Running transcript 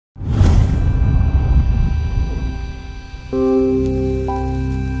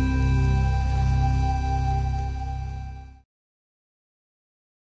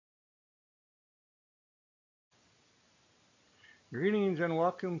Greetings and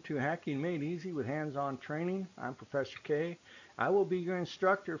welcome to Hacking Made Easy with Hands-On Training. I'm Professor K. I will be your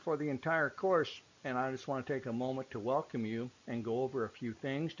instructor for the entire course, and I just want to take a moment to welcome you and go over a few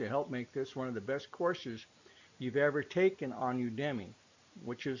things to help make this one of the best courses you've ever taken on Udemy,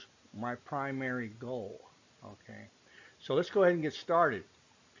 which is my primary goal. Okay, so let's go ahead and get started.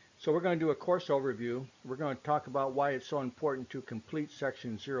 So we're going to do a course overview. We're going to talk about why it's so important to complete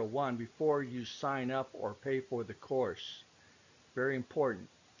Section 01 before you sign up or pay for the course. Very important.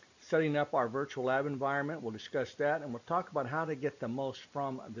 Setting up our virtual lab environment, we'll discuss that, and we'll talk about how to get the most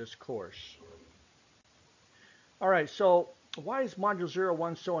from this course. All right, so why is Module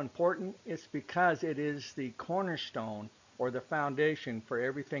 01 so important? It's because it is the cornerstone or the foundation for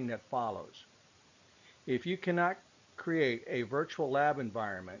everything that follows. If you cannot create a virtual lab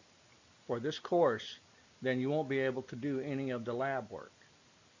environment for this course, then you won't be able to do any of the lab work.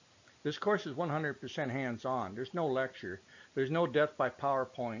 This course is 100% hands-on. There's no lecture. There's no death by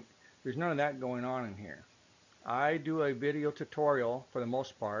PowerPoint. There's none of that going on in here. I do a video tutorial for the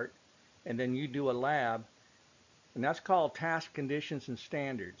most part, and then you do a lab, and that's called Task Conditions and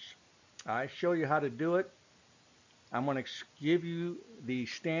Standards. I show you how to do it. I'm going to give you the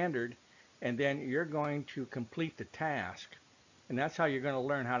standard, and then you're going to complete the task. And that's how you're going to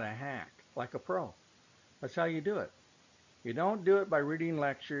learn how to hack like a pro. That's how you do it. You don't do it by reading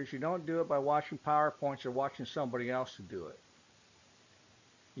lectures. You don't do it by watching PowerPoints or watching somebody else to do it.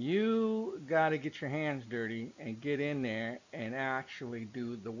 You got to get your hands dirty and get in there and actually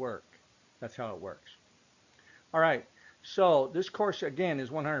do the work. That's how it works. All right, so this course again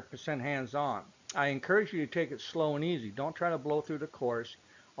is 100% hands-on. I encourage you to take it slow and easy. Don't try to blow through the course.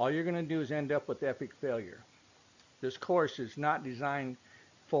 All you're going to do is end up with epic failure. This course is not designed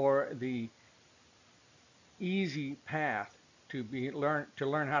for the easy path to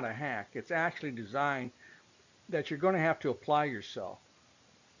learn how to hack. It's actually designed that you're going to have to apply yourself.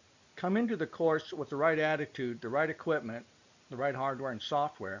 Come into the course with the right attitude, the right equipment, the right hardware and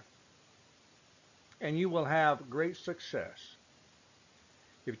software, and you will have great success.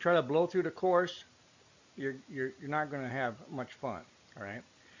 If you try to blow through the course, you're not going to have much fun. All right.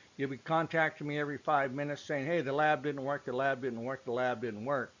 You'll be contacting me every 5 minutes saying, hey, the lab didn't work, the lab didn't work, the lab didn't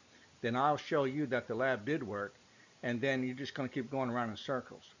work. Then I'll show you that the lab did work, and then you're just going to keep going around in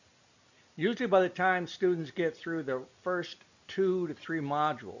circles. Usually by the time students get through the first 2 to 3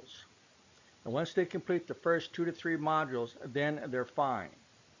 modules, and once they complete the first 2 to 3 modules, then they're fine.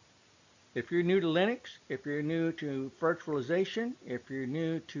 If you're new to Linux, if you're new to virtualization, if you're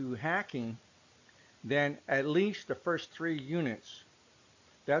new to hacking, then at least the first 3 units,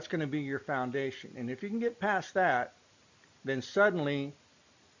 that's going to be your foundation. And if you can get past that, then suddenly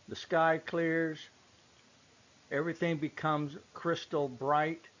the sky clears, everything becomes crystal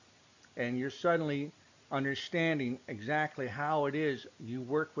bright, and you're suddenly understanding exactly how it is you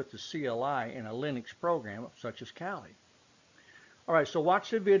work with the CLI in a Linux program such as Kali. All right, so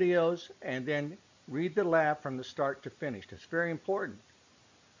watch the videos and then read the lab from the start to finish. It's very important.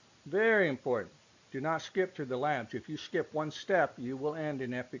 Very important. Do not skip through the labs. If you skip one step, you will end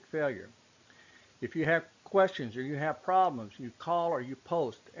in epic failure. If you have questions or you have problems, you call or you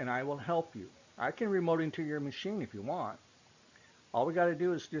post, and I will help you. I can remote into your machine if you want. All we got to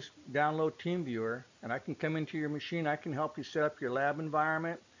do is just download TeamViewer, and I can come into your machine. I can help you set up your lab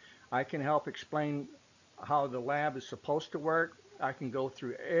environment. I can help explain how the lab is supposed to work. I can go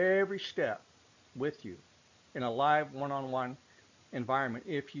through every step with you in a live one-on-one environment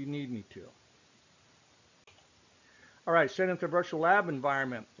if you need me to. All right, setting up the virtual lab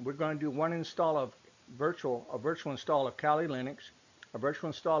environment. We're going to do one install of a virtual install of Kali Linux, a virtual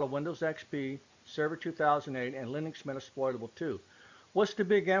install of Windows XP, Server 2008, and Linux Metasploitable 2. What's the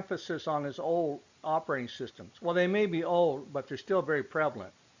big emphasis on these old operating systems? Well, they may be old, but they're still very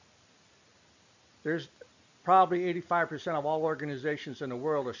prevalent. There's probably 85% of all organizations in the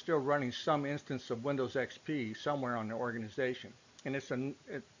world are still running some instance of Windows XP somewhere on their organization. And it's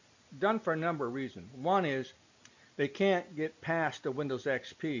done for a number of reasons. One is they can't get past the Windows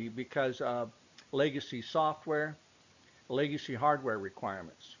XP because of legacy software, legacy hardware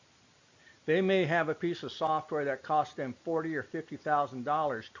requirements. They may have a piece of software that cost them $40,000 or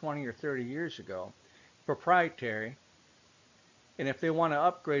 $50,000 20 or 30 years ago, proprietary, and if they want to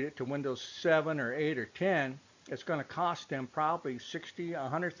upgrade it to Windows 7 or 8 or 10, it's going to cost them probably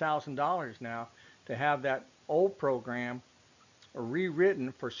 $60,000, $100,000 now to have that old program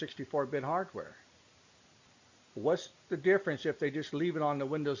rewritten for 64-bit hardware. What's the difference if they just leave it on the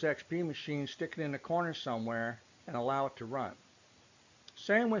Windows XP machine, stick it in the corner somewhere, and allow it to run?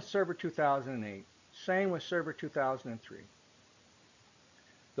 Same with Server 2008. Same with Server 2003.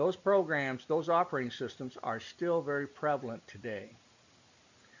 those programs, those operating systems are still very prevalent today.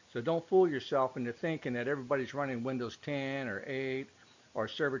 So don't fool yourself into thinking that everybody's running Windows 10 or 8 or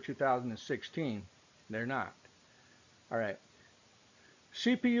Server 2016. They're not. All right.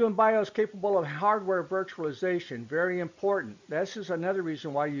 CPU and BIOS capable of hardware virtualization, very important. This is another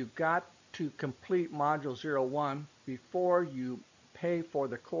reason why you've got to complete Module 01 before you pay for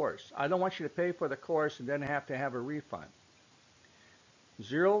the course. I don't want you to pay for the course and then have to have a refund.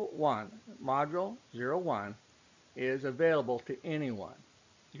 01, Module 01 is available to anyone.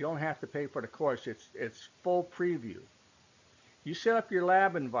 You don't have to pay for the course. It's full preview. You set up your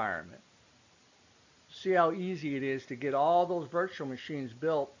lab environment. See how easy it is to get all those virtual machines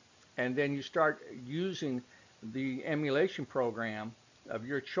built, and then you start using the emulation program of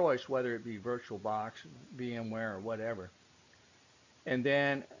your choice, whether it be Virtualbox, Vmware, or whatever. And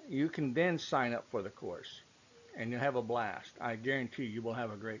then you can then sign up for the course, and you'll have a blast. I guarantee you will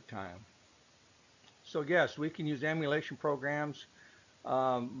have a great time. So yes, we can use emulation programs,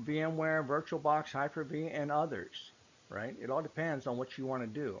 VMware, Virtualbox, Hyper-V, and others, right? It all depends on what you want to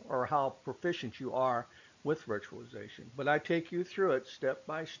do or how proficient you are with virtualization. But I take you through it step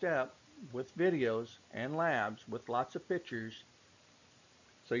by step with videos and labs with lots of pictures,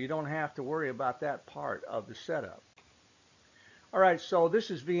 so you don't have to worry about that part of the setup. All right, so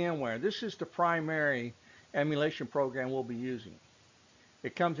this is VMware. This is the primary emulation program we'll be using.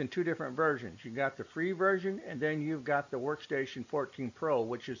 It comes in two different versions. You got the free version, and then you've got the Workstation 14 Pro,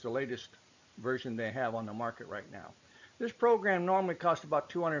 which is the latest version they have on the market right now. This program normally costs about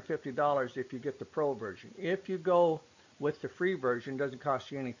 $250 if you get the Pro version. If you go with the free version, it doesn't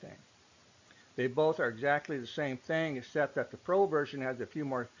cost you anything. They both are exactly the same thing, except that the Pro version has a few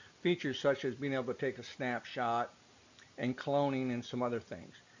more features, such as being able to take a snapshot and cloning and some other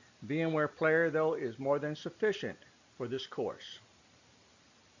things. VMware Player, though, is more than sufficient for this course.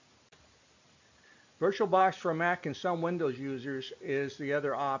 VirtualBox for Mac and some Windows users is the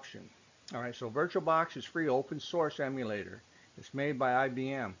other option. All right, so VirtualBox is free open source emulator. It's made by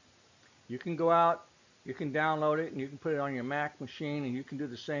IBM. You can go out, you can download it, and you can put it on your Mac machine, and you can do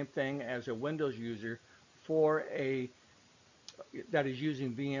the same thing as a Windows user for that is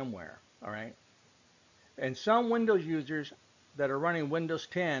using VMware. All right, and some Windows users that are running Windows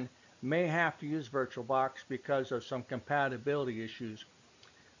 10 may have to use VirtualBox because of some compatibility issues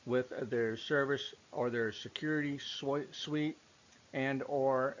with their service or their security suite and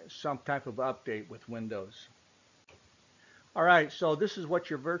or some type of update with Windows. All right, so this is what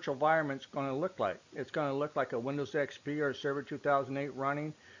your virtual environment is going to look like. It's going to look like a Windows XP or Server 2008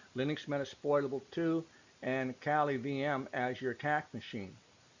 running, Linux Metasploitable 2, and Kali VM as your attack machine.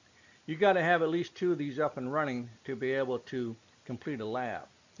 You got to have at least two of these up and running to be able to complete a lab,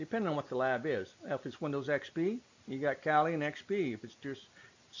 depending on what the lab is. If it's Windows XP, you got Kali and XP. If it's just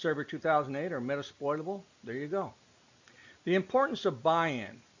Server 2008 or Metasploitable, there you go. The importance of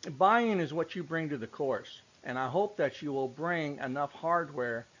buy-in. Buy-in is what you bring to the course, and I hope that you will bring enough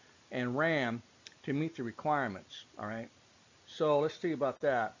hardware and RAM to meet the requirements. All right, so let's see about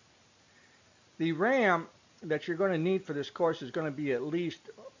that. The RAM that you're going to need for this course is going to be at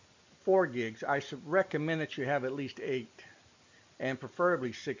least 4 gigs. I recommend that you have at least 8, and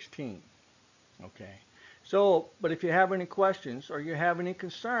preferably 16. Okay. So, but if you have any questions or you have any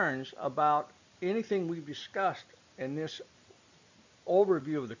concerns about anything we've discussed in this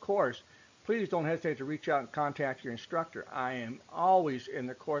overview of the course, please don't hesitate to reach out and contact your instructor. I am always in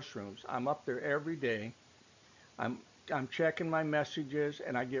the course rooms. I'm up there every day. I'm checking my messages,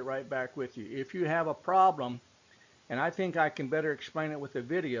 and I get right back with you. If you have a problem and I think I can better explain it with a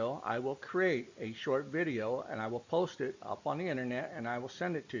video, I will create a short video and I will post it up on the internet, and I will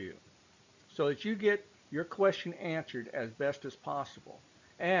send it to you so that you get your question answered as best as possible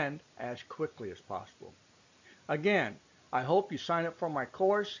and as quickly as possible. Again, I hope you sign up for my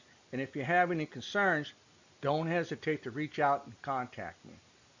course, and if you have any concerns, don't hesitate to reach out and contact me.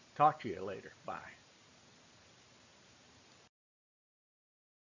 Talk to you later. Bye.